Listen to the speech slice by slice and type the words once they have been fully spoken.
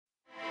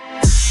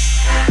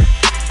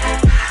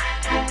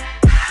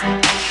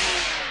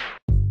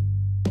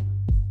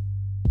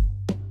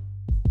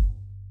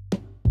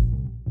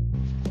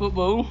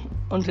football.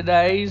 On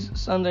today's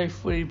Sunday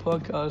Footy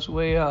podcast,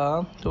 we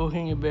are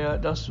talking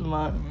about Dustin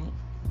Martin.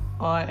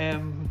 I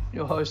am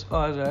your host,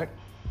 Isaac.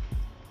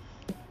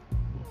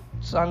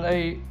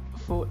 Sunday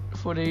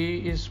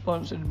Footy is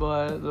sponsored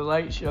by The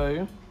Late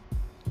Show,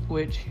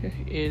 which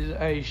is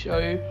a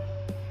show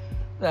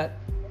that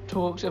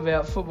talks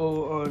about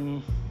football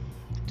on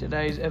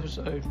today's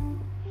episode.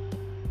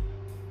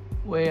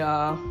 We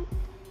are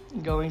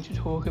going to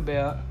talk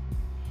about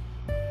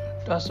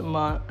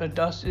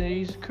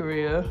Dusty's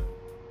career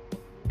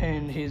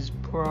and his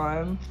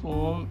prime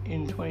form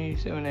in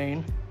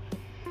 2017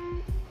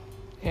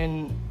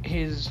 and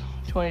his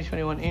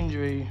 2021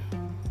 injury.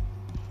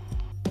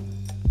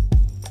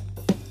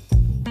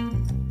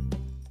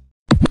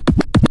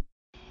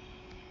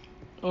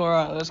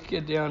 Alright, let's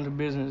get down to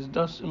business.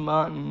 Dustin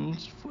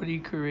Martin's footy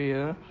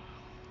career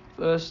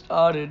first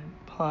started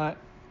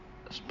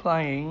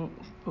playing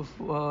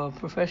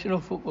professional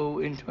football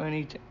in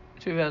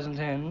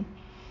 2010,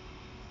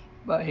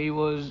 but he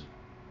was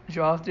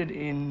drafted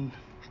in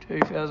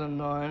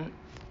 2009.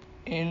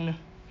 In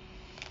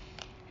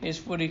his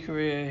footy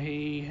career,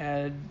 he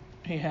has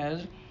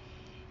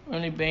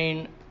only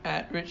been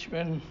at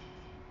Richmond.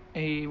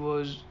 He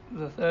was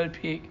the third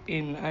pick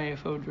in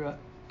AFL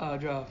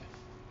draft.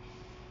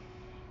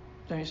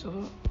 Don't stop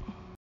it.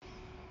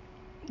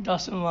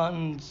 Dustin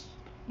Martin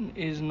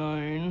is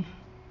known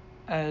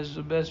as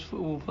the best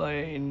football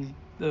player in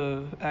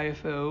the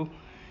AFL.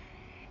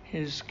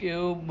 His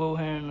skill, ball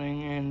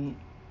handling and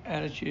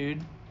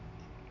attitude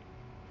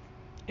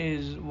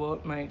is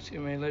what makes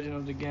him a legend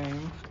of the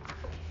game.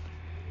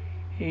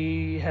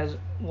 He has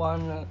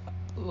won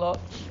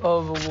lots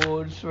of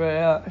awards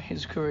throughout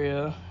his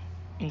career,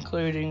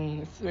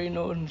 including 3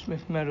 Norton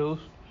Smith medals,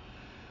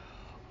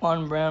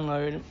 1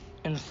 Brownlow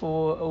and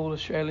 4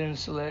 All-Australian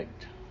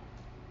Select.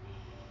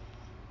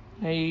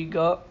 He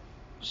got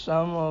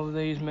some of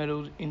these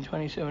medals in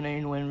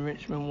 2017 when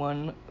Richmond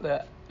won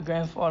the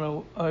grand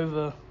final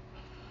over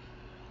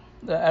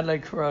the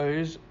Adelaide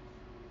Crows.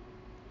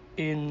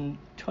 In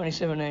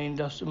 2017,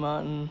 Dustin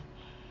Martin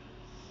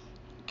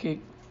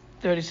kicked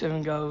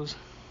 37 goals.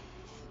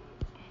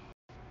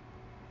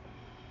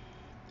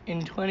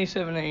 In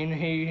 2017,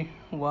 he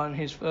won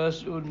his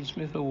first Norton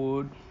Smith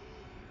Award,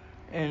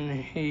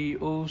 and he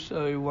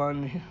also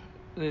won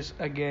this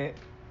again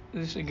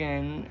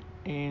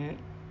in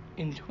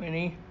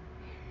 2019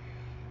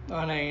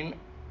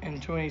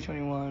 and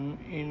 2021.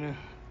 In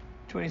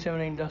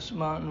 2017, Dustin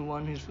Martin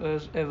won his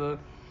first ever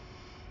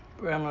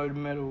Brownlow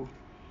medal.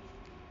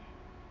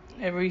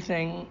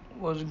 Everything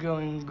was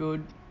going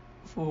good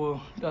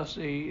for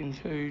Dusty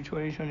into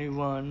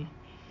 2021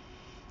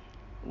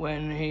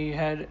 when he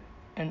had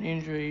an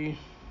injury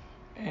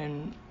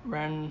and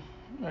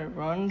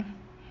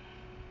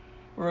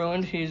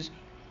ruined his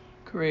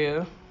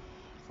career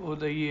for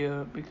the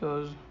year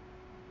because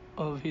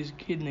of his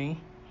kidney.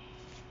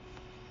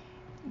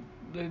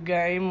 The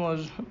game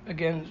was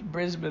against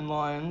Brisbane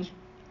Lions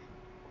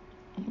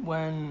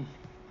when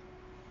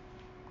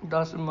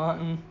Dustin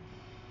Martin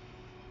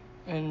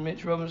and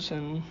Mitch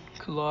Robinson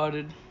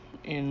collided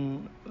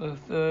in the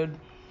third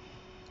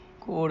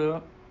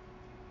quarter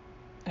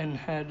and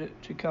had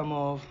to come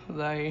off.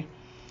 They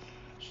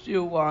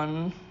still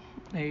won.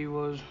 He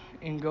was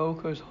in Gold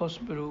Coast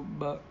Hospital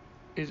but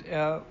is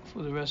out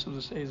for the rest of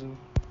the season.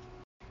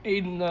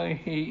 Even though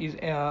he is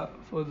out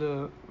for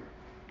the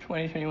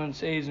 2021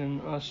 season,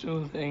 I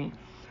still think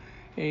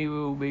he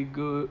will be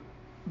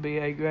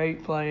a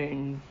great player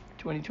in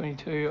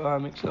 2022.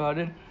 I'm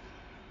excited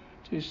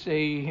to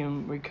see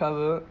him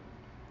recover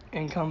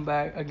and come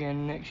back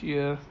again next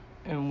year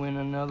and win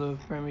another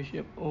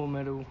premiership or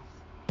medal.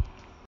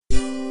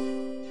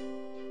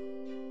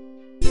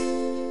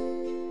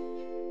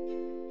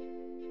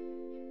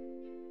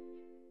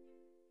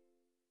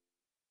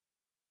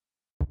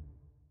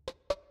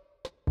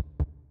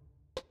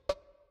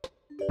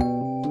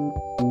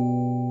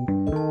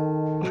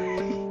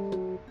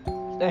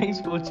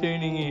 Thanks for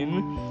tuning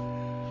in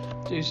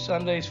to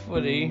Sunday's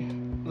Footy.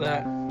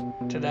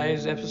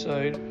 Today's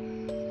episode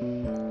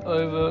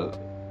over,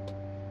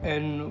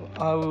 and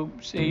I will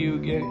see you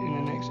again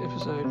in the next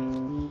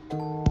episode.